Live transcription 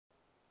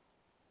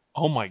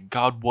Oh my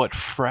god, what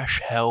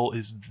fresh hell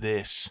is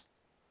this?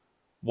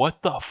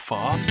 What the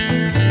fuck?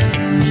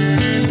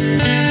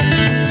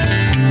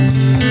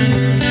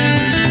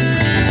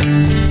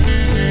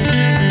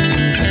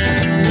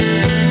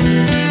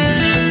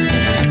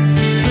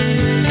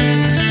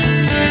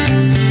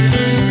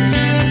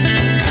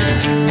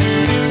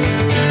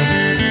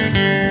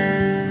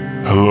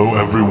 Hello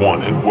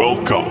everyone and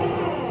welcome.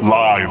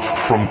 Live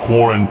from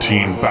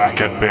quarantine back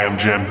at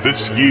BamJam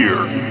this year,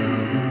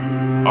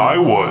 I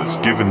was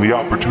given the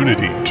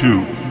opportunity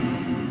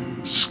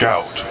to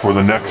scout for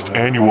the next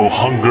annual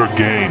Hunger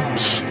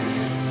Games.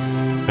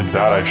 And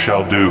that I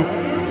shall do,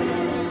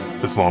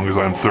 as long as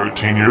I'm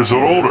 13 years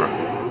or older.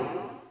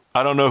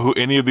 I don't know who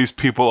any of these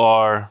people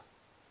are.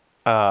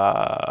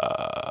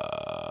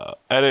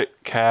 Edit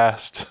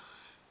cast.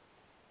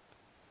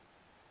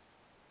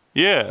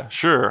 Yeah,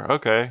 sure,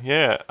 okay,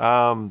 yeah,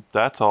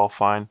 that's all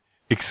fine.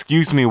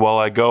 Excuse me while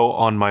I go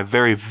on my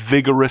very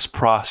vigorous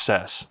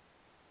process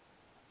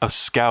of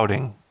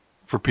scouting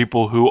for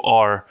people who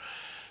are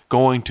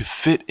going to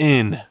fit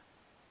in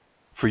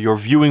for your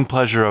viewing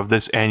pleasure of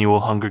this annual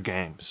Hunger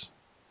Games.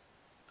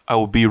 I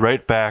will be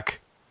right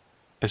back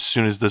as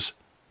soon as this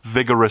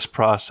vigorous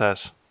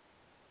process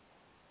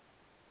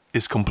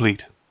is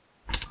complete.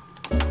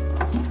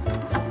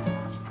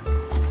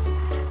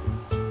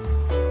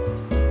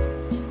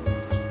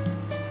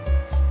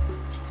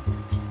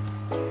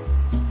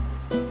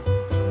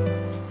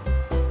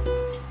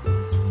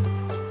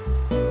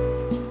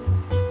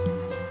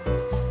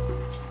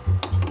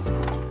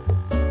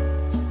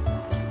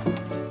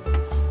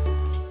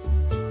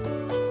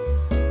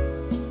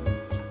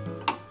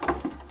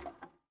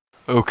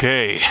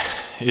 Okay,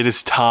 it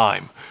is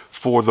time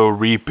for the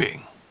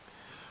reaping.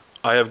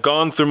 I have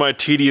gone through my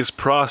tedious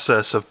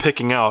process of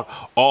picking out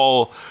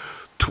all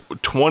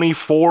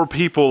 24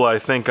 people I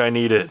think I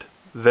needed.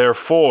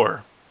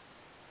 Therefore,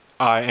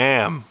 I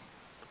am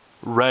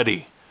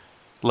ready.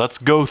 Let's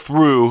go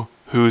through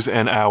who's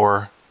in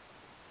our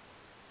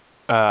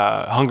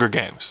Hunger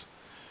Games.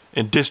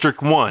 In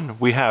District 1,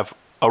 we have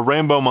a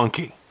Rainbow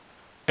Monkey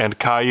and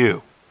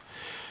Caillou.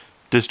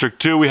 District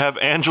 2, we have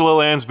Angela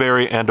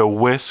Lansbury and a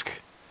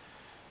Whisk.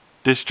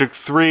 District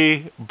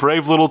 3,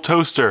 Brave Little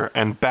Toaster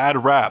and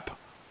Bad Rap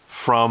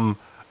from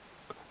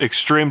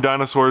Extreme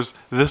Dinosaurs.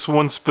 This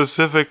one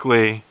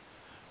specifically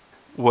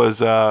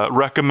was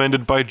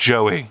recommended by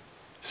Joey.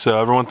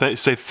 So everyone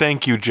say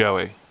thank you,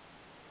 Joey.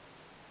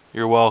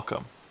 You're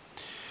welcome.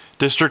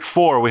 District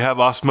 4, we have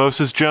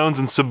Osmosis Jones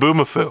and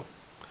Zoboomafoo.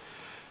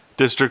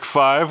 District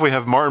 5, we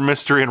have Martin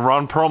Mystery and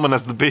Ron Perlman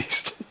as the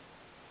Beast.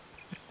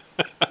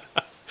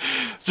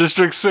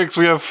 District 6,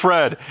 we have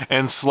Fred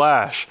and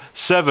Slash.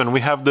 7, we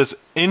have this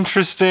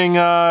interesting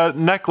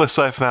necklace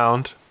I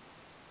found.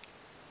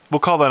 We'll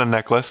call that a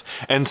necklace.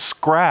 And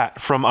Scrat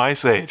from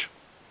Ice Age.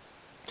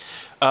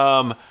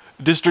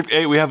 District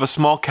 8, we have a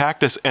small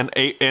cactus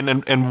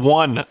and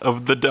one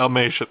of the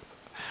Dalmatians.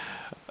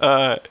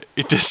 In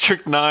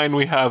District 9,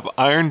 we have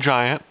Iron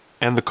Giant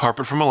and the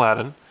carpet from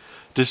Aladdin.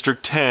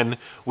 District 10,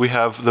 we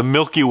have the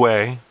Milky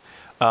Way,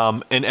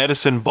 an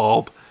Edison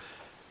bulb.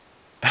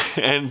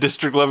 And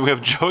District 11, we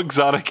have Joe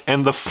Exotic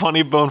and the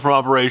Funny Bone from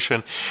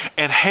Operation.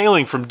 And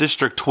hailing from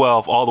District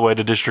 12 all the way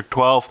to District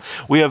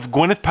 12, we have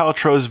Gwyneth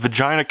Paltrow's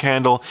Vagina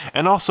Candle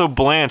and also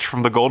Blanche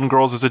from the Golden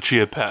Girls as a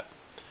Chia pet.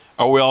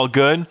 Are we all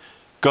good?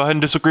 Go ahead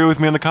and disagree with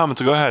me in the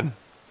comments. Go ahead.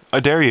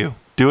 I dare you.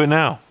 Do it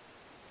now.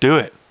 Do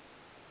it.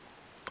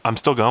 I'm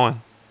still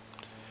going.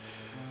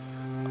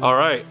 All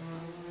right.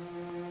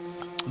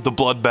 The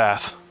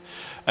bloodbath.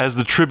 As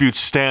the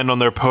tributes stand on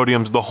their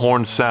podiums, the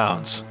horn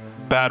sounds.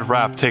 Bad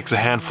Rap takes a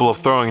handful of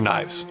throwing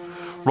knives.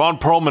 Ron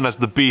Perlman as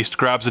the Beast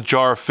grabs a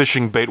jar of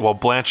fishing bait while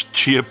Blanche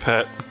Chia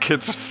Pet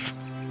gets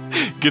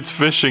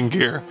fishing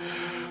gear.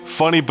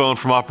 Funny Bone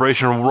from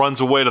Operation runs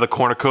away to the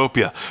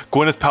cornucopia.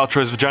 Gwyneth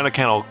Paltrow's Vagina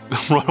Candle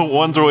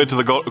runs away to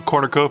the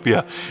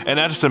cornucopia. And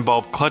Edison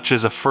Bulb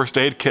clutches a first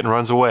aid kit and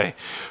runs away.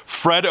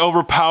 Fred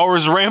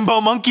overpowers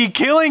Rainbow Monkey,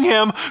 killing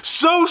him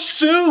so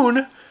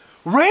soon!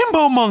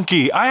 Rainbow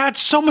Monkey! I had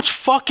so much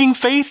fucking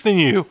faith in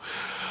you!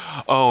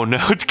 Oh no,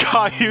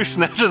 Caillou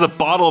snatches a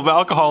bottle of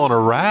alcohol in a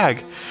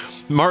rag.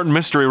 Martin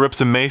Mystery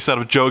rips a mace out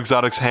of Joe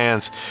Exotic's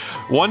hands.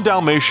 One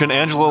Dalmatian,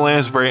 Angela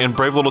Lansbury, and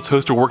Brave Little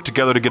Toaster work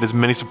together to get as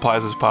many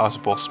supplies as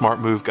possible. Smart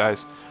move,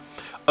 guys.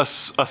 A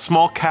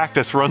small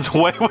cactus runs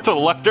away with a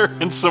lighter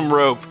and some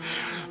rope.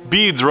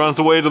 Beads runs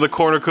away to the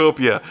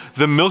cornucopia.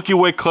 The Milky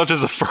Way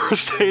clutches a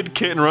first aid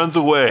kit and runs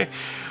away.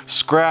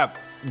 Scrap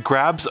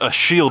grabs a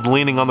shield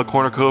leaning on the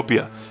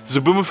cornucopia.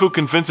 Zoboomafoo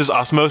convinces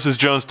Osmosis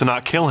Jones to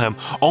not kill him,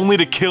 only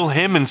to kill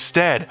him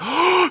instead.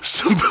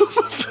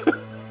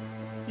 Zoboomafoo!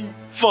 You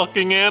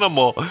fucking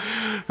animal.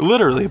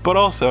 Literally, but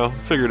also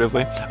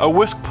figuratively. A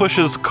Whisk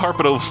pushes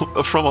carpet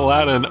from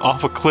Aladdin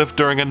off a cliff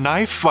during a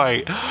knife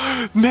fight.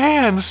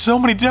 Man, so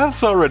many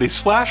deaths already.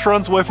 Slash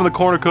runs away from the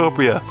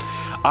cornucopia.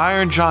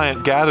 Iron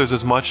Giant gathers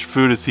as much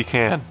food as he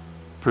can.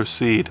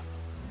 Proceed.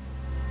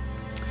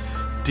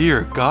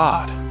 Dear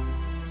God.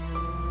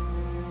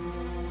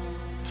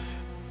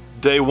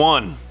 Day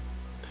 1.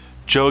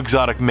 Joe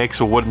Exotic makes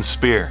a wooden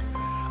spear.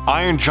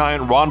 Iron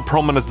Giant, Ron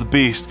Perlman as the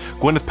Beast,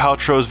 Gwyneth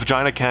Paltrow's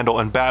Vagina Candle,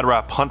 and Bad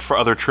Rap hunt for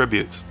other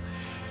tributes.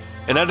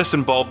 An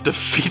Edison bulb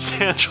defeats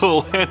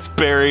Angela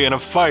Lansbury in a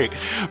fight,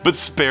 but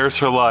spares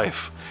her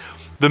life.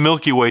 The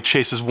Milky Way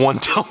chases one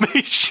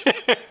Dalmatian.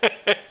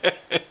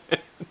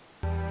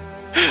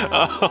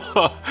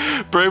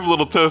 Brave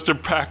Little Toaster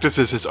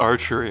practices his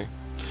archery.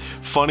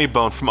 Funny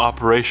Bone from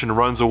Operation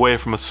runs away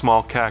from a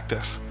small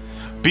cactus.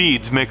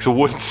 Beads makes a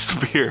wooden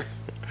spear.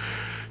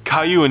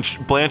 Caillou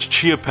and Blanche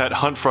Chia Pet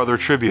hunt for other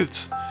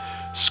tributes.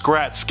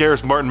 Scrat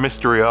scares Martin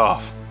Mystery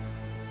off.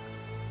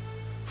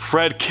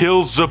 Fred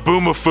kills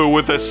Zoboomafoo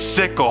with a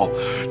sickle.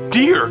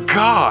 Dear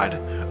God!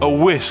 A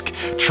Whisk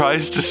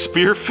tries to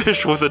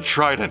spearfish with a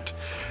trident.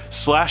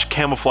 Slash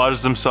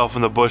camouflages himself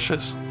in the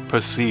bushes.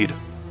 Proceed.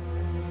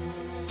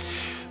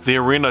 The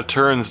arena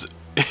turns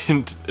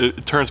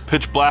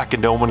pitch black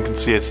and no one can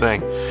see a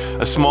thing.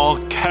 A small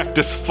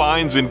cactus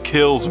finds and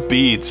kills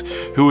Beads,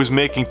 who is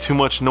making too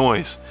much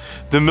noise.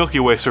 The Milky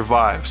Way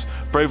survives.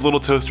 Brave Little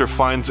Toaster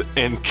finds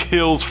and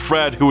kills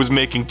Fred, who is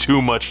making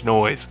too much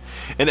noise.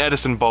 An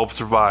Edison bulb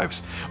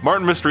survives.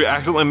 Martin Mystery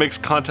accidentally makes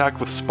contact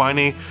with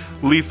spiny,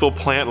 lethal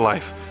plant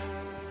life.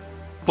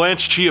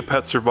 Blanche Chia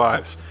Pet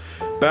survives.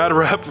 Bad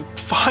Rap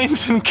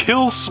finds and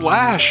kills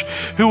Slash,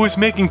 who is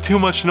making too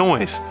much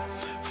noise.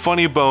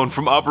 Funny Bone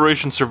from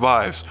Operation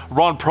survives.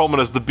 Ron Perlman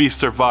as the Beast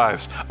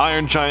survives.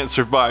 Iron Giant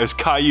survives.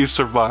 Caillou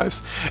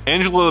survives.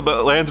 Angela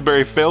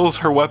Lansbury flails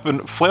her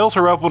weapon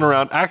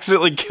around,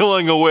 accidentally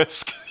killing a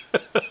Whisk.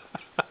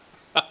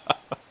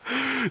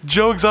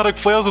 Joe Exotic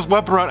flails his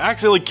weapon around,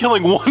 accidentally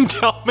killing one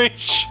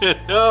Dalmatian.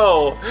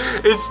 No,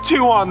 it's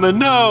too on the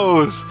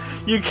nose.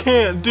 You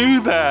can't do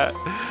that.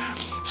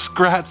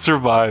 Scrat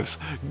survives.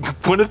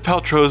 Gwyneth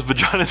Paltrow's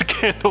Vagina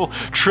Candle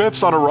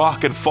trips on a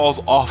rock and falls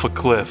off a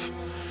cliff.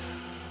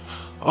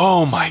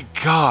 Oh my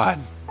God.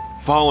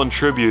 Fallen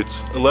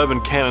tributes.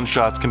 11 cannon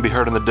shots can be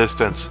heard in the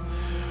distance.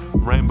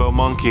 Rainbow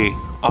Monkey,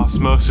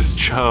 Osmosis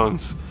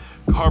Jones,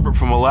 Carpet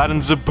from Aladdin,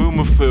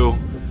 Zoboomafoo.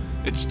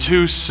 It's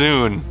too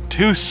soon.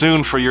 Too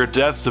soon for your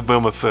death,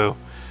 Zoboomafoo.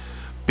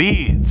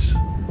 Beads,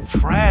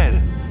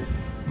 Fred,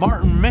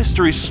 Martin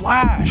Mystery,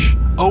 Slash,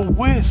 a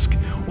Whisk,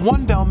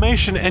 one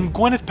Dalmatian, and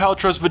Gwyneth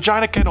Paltrow's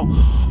Vagina Candle.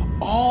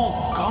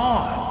 All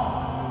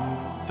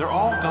gone. They're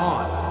all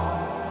gone.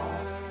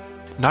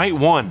 Night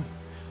 1.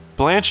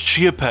 Blanche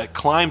Chia Pet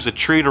climbs a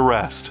tree to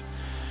rest.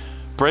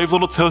 Brave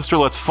Little Toaster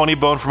lets Funny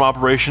Bone from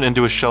Operation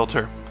into his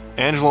shelter.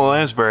 Angela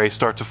Lansbury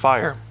starts a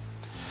fire.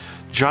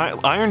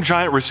 Iron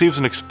Giant receives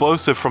an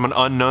explosive from an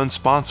unknown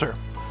sponsor.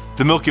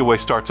 The Milky Way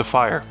starts a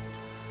fire.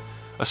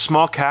 A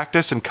small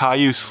cactus and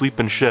Caillou sleep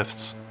in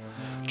shifts.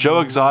 Joe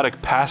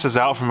Exotic passes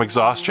out from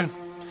exhaustion.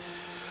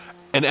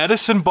 An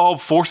Edison bulb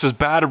forces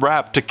Bad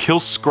Rap to kill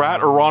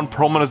Scrat or Ron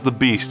Perlman as the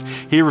Beast.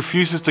 He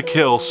refuses to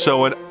kill,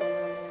 so an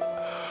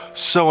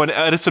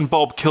Edison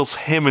bulb kills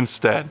him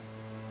instead.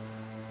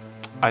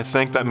 I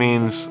think that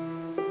means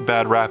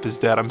Bad Rap is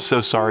dead. I'm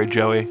so sorry,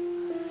 Joey.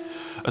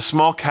 A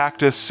small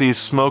cactus sees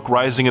smoke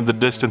rising in the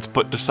distance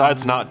but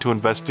decides not to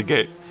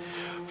investigate.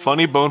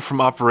 Funny Bone from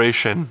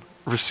Operation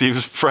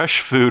receives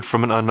fresh food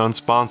from an unknown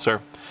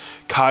sponsor.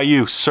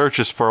 Caillou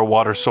searches for a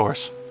water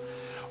source.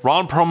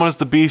 Ron Perlman as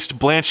the Beast,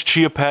 Blanche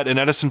Chia Pet, and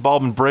Edison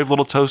Bulb and Brave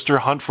Little Toaster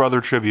hunt for other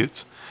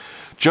tributes.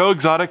 Joe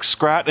Exotic,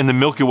 Scrat, and the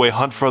Milky Way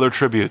hunt for other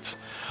tributes.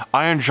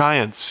 Iron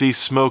Giant sees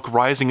smoke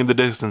rising in the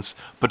distance,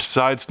 but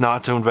decides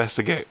not to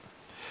investigate.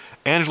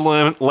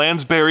 Angela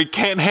Lansbury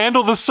can't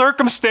handle the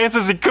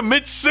circumstances and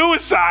commits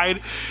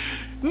suicide.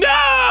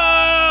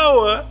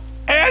 No!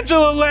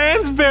 Angela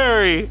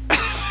Lansbury!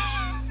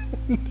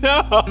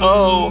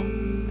 No!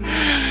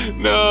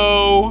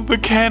 No! The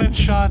cannon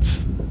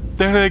shots.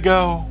 There they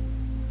go.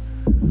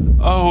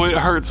 Oh, it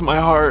hurts my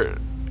heart.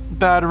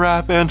 Bad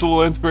Rap,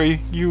 Angela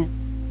Lansbury. You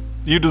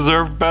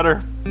deserved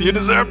better. You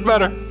deserved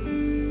better.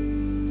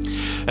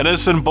 An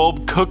Edison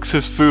Bulb cooks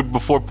his food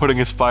before putting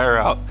his fire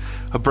out.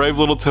 A Brave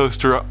Little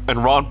Toaster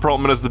and Ron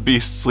Perlman as the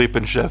Beast sleep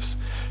in shifts.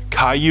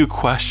 Caillou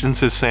questions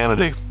his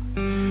sanity.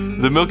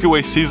 The Milky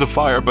Way sees a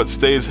fire but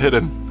stays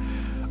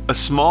hidden. A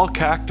small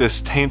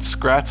cactus taints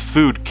Scrat's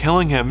food,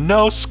 killing him.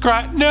 No,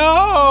 Scrat,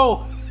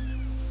 no!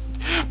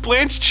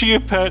 Blanche Chia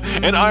Pet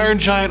and Iron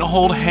Giant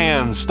hold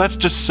hands. That's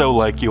just so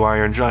like you,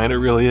 Iron Giant. It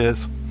really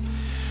is.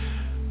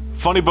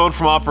 Funny Bone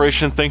from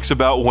Operation thinks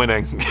about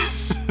winning.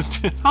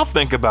 I'll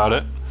think about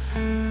it.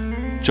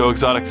 Joe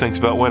Exotic thinks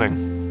about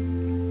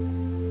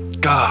winning.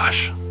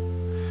 Gosh.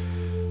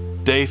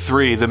 Day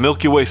 3. The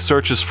Milky Way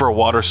searches for a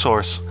water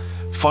source.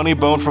 Funny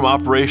Bone from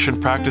Operation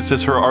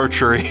practices her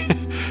archery.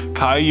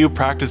 Caillou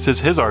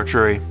practices his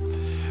archery.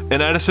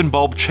 An Edison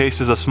Bulb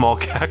chases a small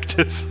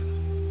cactus.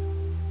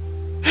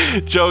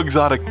 Joe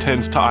Exotic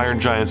tends to Iron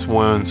Giant's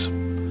wounds.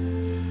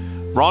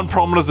 Ron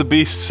Perlman as the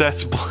Beast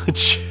sets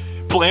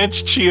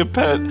Blanche Chia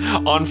Pet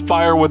on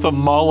fire with a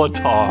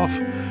Molotov.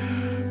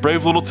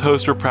 Brave Little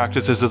Toaster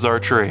practices his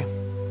archery.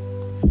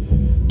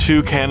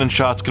 2 cannon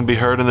shots can be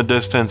heard in the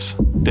distance.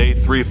 Day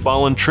 3,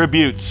 Fallen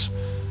Tributes.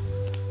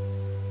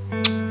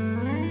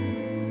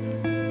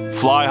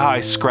 Fly high,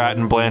 Scrat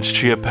and Blanche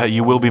Chia Pet,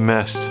 you will be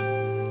missed.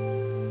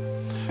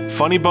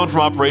 Funny Bone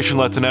from Operation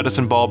lets an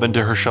Edison bulb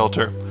into her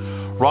shelter.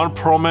 Ron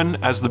Perlman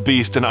as the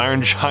Beast and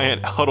Iron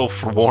Giant huddle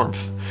for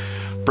warmth.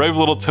 Brave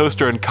Little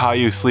Toaster and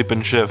Caillou sleep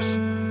in shifts.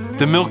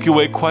 The Milky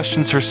Way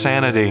questions her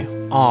sanity.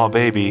 Aw,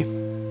 baby.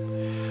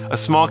 A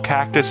small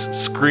cactus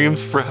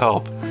screams for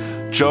help.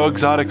 Joe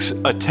Exotic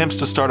attempts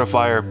to start a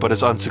fire, but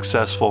is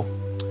unsuccessful.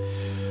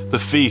 The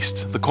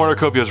Feast. The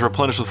cornucopia is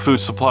replenished with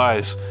food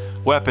supplies,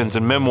 weapons,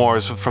 and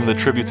memoirs from the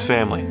tribute's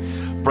family.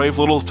 Brave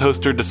Little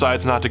Toaster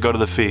decides not to go to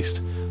the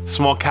feast. The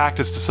small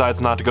cactus decides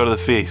not to go to the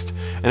feast.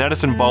 An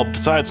Edison bulb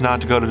decides not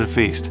to go to the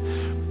feast.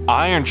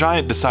 Iron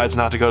Giant decides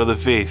not to go to the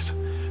feast.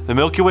 The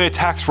Milky Way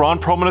attacks Ron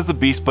Perlman as the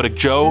Beast, but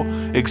Joe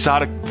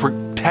Exotic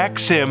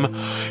protects him,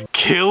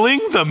 killing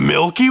the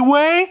Milky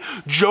Way?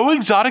 Joe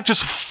Exotic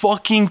just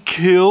fucking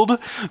killed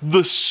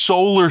the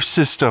solar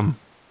system.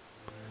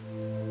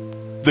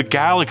 The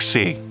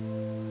galaxy.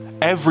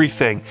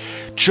 Everything.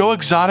 Joe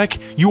Exotic,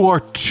 you are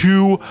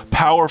too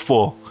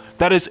powerful.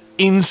 That is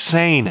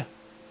insane.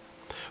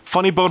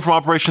 Funny Bone from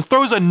Operation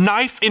throws a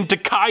knife into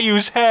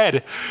Caillou's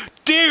head.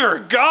 Dear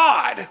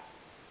God!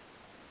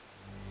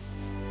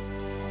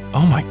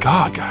 Oh my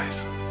God,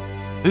 guys.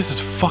 This is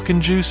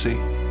fucking juicy.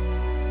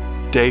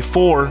 Day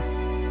 4.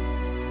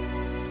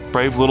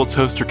 Brave Little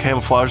Toaster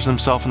camouflages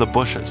himself in the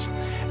bushes.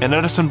 An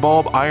Edison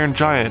bulb, Iron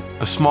Giant,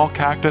 a small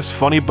cactus,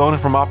 Funny Bone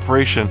from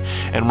Operation,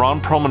 and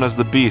Ron Perlman as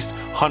the Beast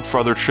hunt for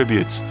other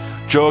tributes.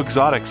 Joe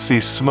Exotic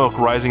sees smoke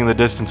rising in the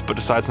distance but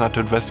decides not to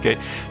investigate.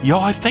 Yo,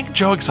 I think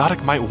Joe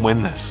Exotic might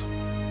win this.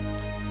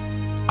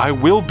 I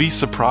will be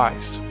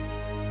surprised.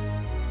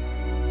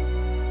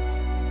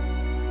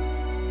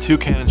 2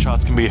 cannon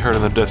shots can be heard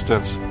in the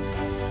distance.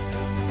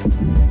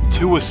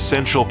 2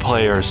 essential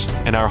players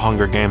in our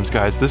Hunger Games,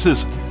 guys. This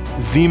is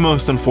the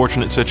most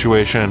unfortunate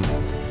situation.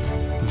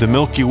 The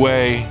Milky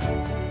Way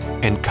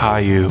and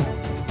Caillou.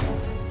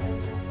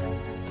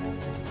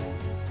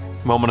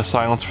 Moment of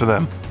silence for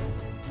them.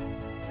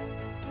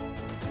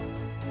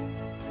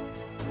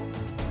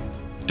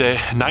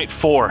 Night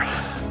 4.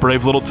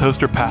 Brave Little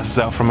Toaster passes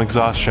out from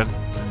exhaustion.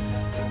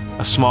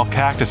 A small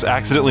cactus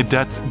accidentally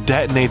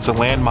detonates a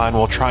landmine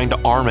while trying to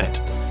arm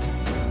it.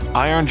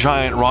 Iron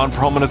Giant, Ron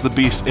Perlman as the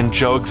Beast, and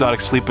Joe Exotic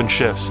sleep in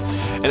shifts.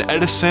 An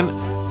Edison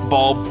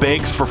bulb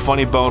begs for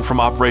Funny Bone from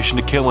Operation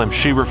to kill him.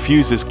 She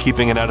refuses,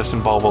 keeping an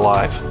Edison bulb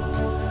alive.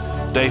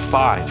 Day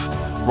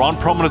 5. Ron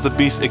Perlman as the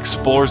Beast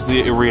explores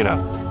the arena.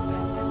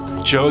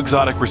 Joe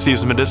Exotic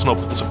receives medicinal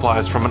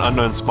supplies from an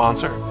unknown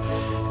sponsor.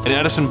 An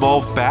Edison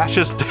bulb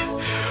bashes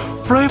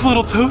Brave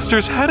Little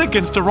Toaster's head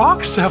against a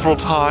rock several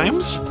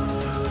times.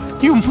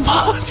 You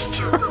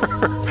monster!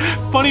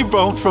 Funny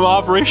Bone from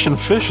Operation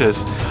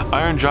Fishes.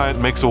 Iron Giant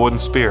makes a wooden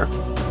spear.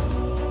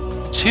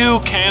 2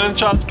 cannon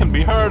shots can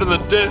be heard in the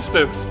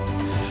distance.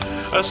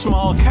 A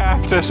small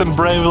cactus and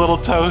Brave Little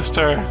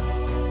Toaster.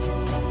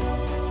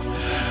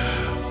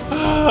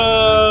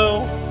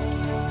 Oh,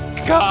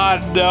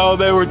 God, no,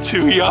 they were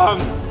too young.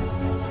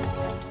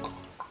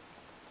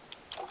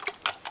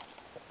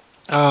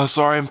 Oh,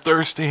 sorry, I'm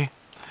thirsty.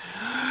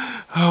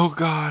 Oh,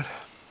 God.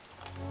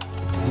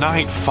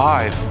 Night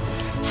 5.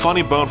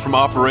 Funny Bone from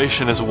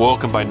Operation is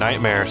awoken by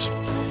nightmares.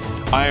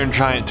 Iron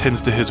Giant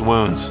tends to his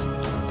wounds.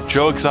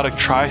 Joe Exotic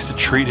tries to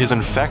treat his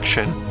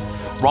infection.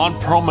 Ron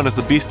Perlman as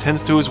the Beast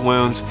tends to his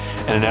wounds,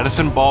 and an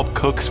Edison bulb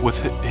cooks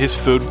with his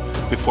food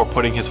before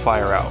putting his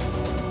fire out.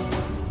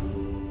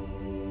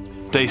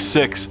 Day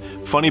 6.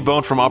 Funny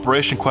Bone from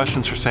Operation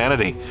questions her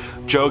sanity.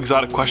 Joe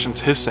Exotic questions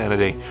his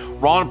sanity.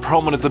 Ron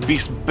Perlman as the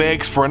Beast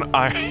begs for an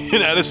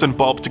Edison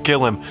bulb to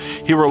kill him.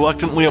 He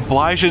reluctantly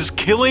obliges,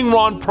 killing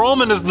Ron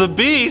Perlman as the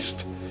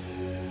Beast.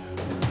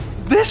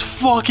 This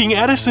fucking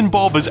Edison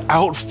bulb is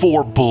out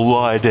for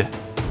blood.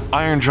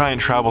 Iron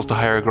Giant travels to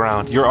higher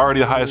ground. You're already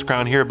the highest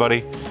ground here,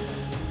 buddy.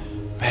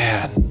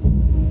 Man.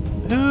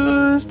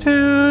 Who's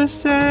to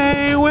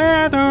say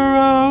where the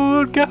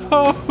road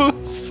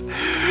goes?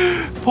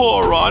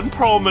 Poor Ron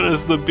Perlman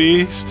as the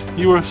Beast.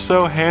 You are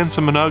so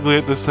handsome and ugly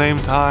at the same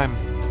time.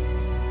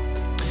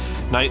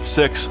 Night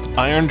 6.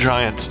 Iron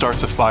Giant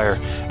starts a fire.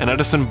 An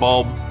Edison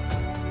bulb,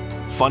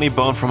 Funny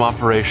Bone from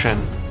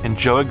Operation, and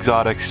Joe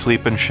Exotic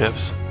sleep in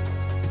shifts.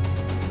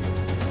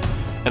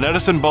 An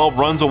Edison bulb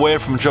runs away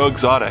from Joe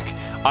Exotic.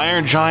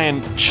 Iron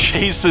Giant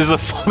chases a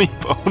Funny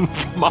Bone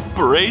from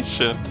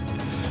Operation.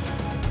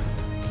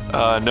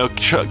 No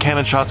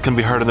cannon shots can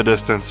be heard in the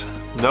distance.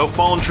 No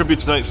fallen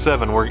tributes Night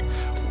 7.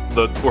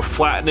 We're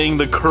flattening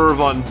the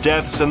curve on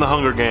deaths in the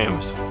Hunger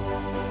Games.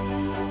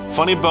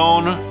 Funny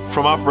Bone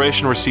from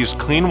Operation receives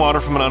clean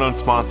water from an unknown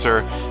sponsor,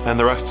 and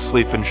the rest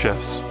sleep in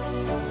shifts.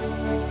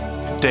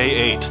 Day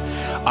 8.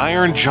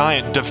 Iron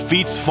Giant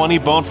defeats Funny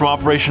Bone from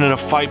Operation in a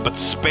fight, but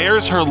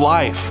spares her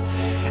life.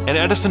 An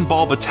Edison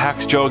bulb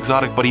attacks Joe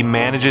Exotic, but he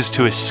manages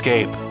to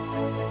escape.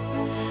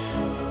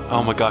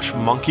 Oh my gosh,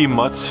 monkey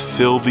mutts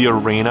fill the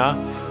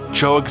arena.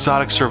 Joe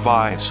Exotic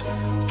survives.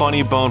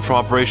 Funny Bone from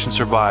Operation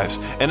survives.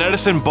 An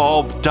Edison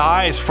bulb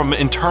dies from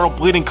internal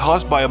bleeding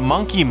caused by a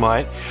monkey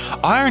mutt.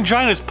 Iron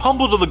Giant is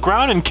pummeled to the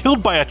ground and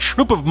killed by a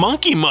troop of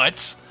monkey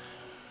mutts.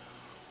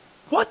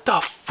 What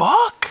the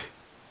fuck?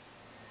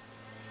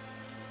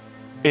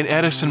 An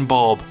Edison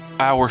bulb,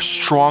 our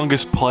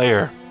strongest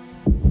player,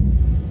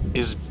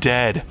 is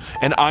dead.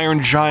 An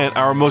Iron Giant,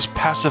 our most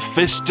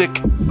pacifistic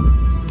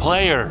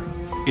player,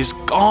 is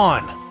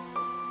gone.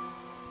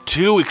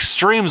 Two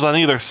extremes on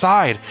either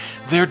side.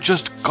 They're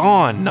just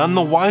gone, none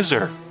the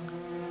wiser.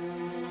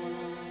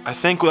 I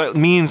think what that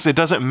means, it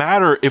doesn't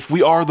matter if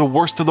we are the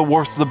worst of the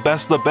worst, the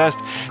best of the best.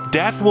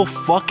 Death will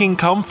fucking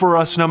come for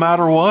us no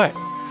matter what.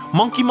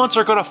 Monkey Months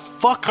are gonna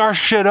fuck our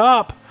shit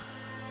up,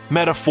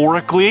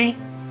 metaphorically.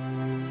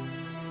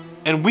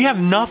 And we have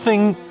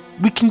nothing,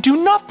 we can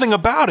do nothing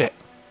about it.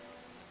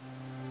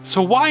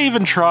 So why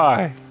even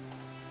try?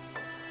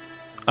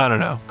 I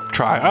don't know.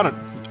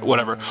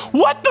 Whatever.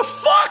 What the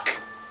fuck?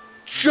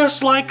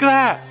 Just like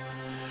that.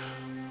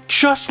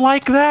 Just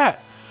like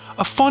that.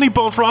 A funny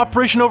bone from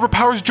Operation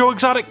overpowers Joe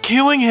Exotic,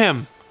 killing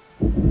him.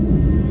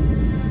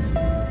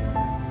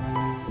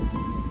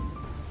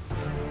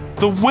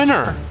 The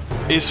winner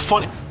is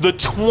funny. The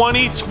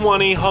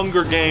 2020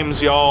 Hunger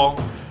Games,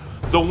 y'all.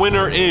 The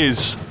winner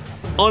is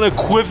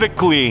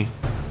unequivocally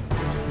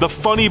the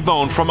funny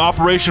bone from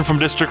Operation from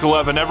District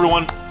 11.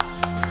 Everyone,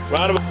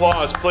 round of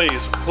applause,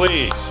 please,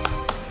 please.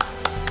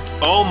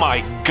 Oh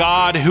my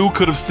God, who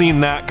could have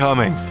seen that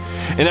coming?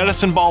 An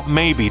Edison bulb,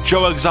 maybe.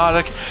 Joe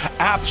Exotic,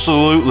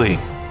 absolutely.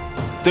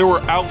 They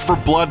were out for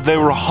blood, they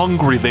were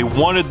hungry, they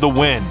wanted the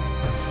win.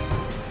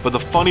 But the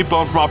funny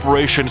bone from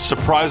Operation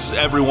surprises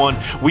everyone.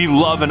 We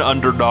love an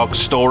underdog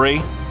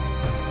story.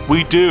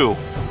 We do.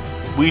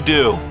 We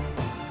do.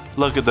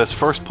 Look at this.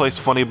 First place,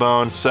 Funny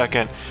Bone.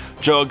 Second,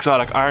 Joe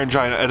Exotic, Iron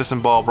Giant, Edison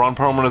bulb, Ron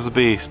Perlman as the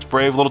Beast,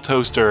 Brave Little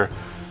Toaster.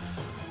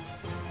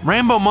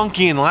 Rainbow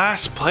Monkey in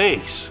last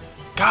place.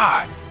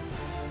 God.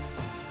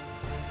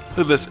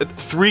 Look at this.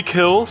 3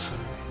 kills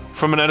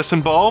from an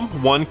Edison bulb.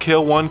 1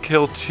 kill,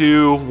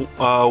 2,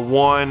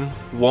 1,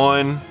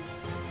 1,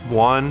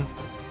 1.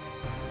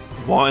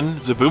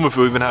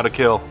 Zoboomafoo even had a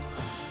kill.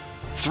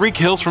 3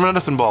 kills from an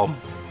Edison bulb.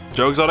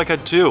 Joe Exotic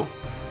had 2.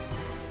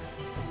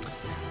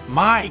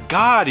 My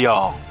God,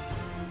 y'all.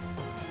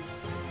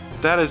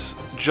 That is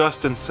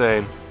just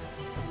insane.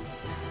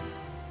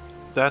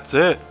 That's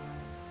it.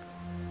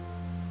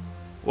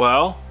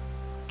 Well,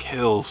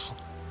 kills.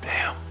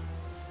 Damn.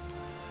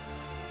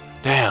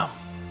 Damn.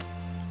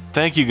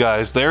 Thank you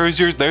guys. There's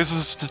the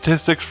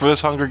statistics for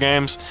this Hunger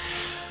Games.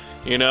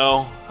 You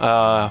know,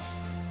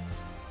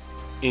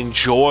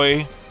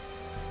 enjoy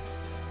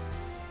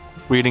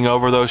reading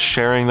over those,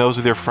 sharing those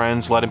with your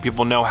friends, letting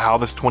people know how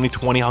this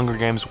 2020 Hunger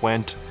Games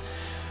went.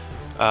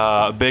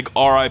 Big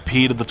RIP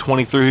to the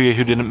 23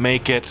 who didn't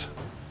make it.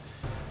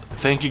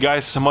 Thank you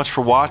guys so much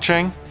for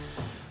watching.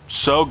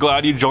 So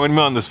glad you joined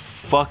me on this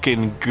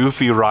fucking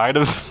goofy ride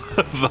of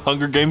the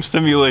Hunger Games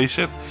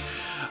simulation.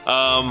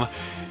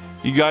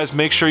 You guys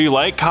make sure you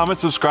like, comment,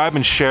 subscribe,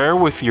 and share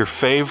with your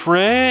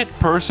favorite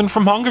person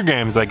from Hunger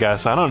Games, I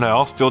guess. I don't know.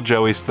 I'll steal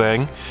Joey's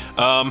thing.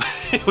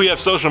 We have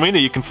social media.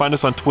 You can find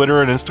us on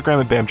Twitter and Instagram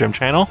at BamJam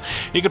Channel.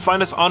 You can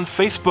find us on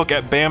Facebook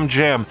at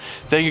BamJam.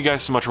 Thank you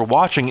guys so much for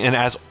watching, and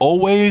as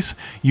always,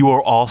 you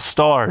are all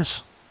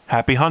stars.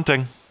 Happy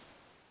hunting.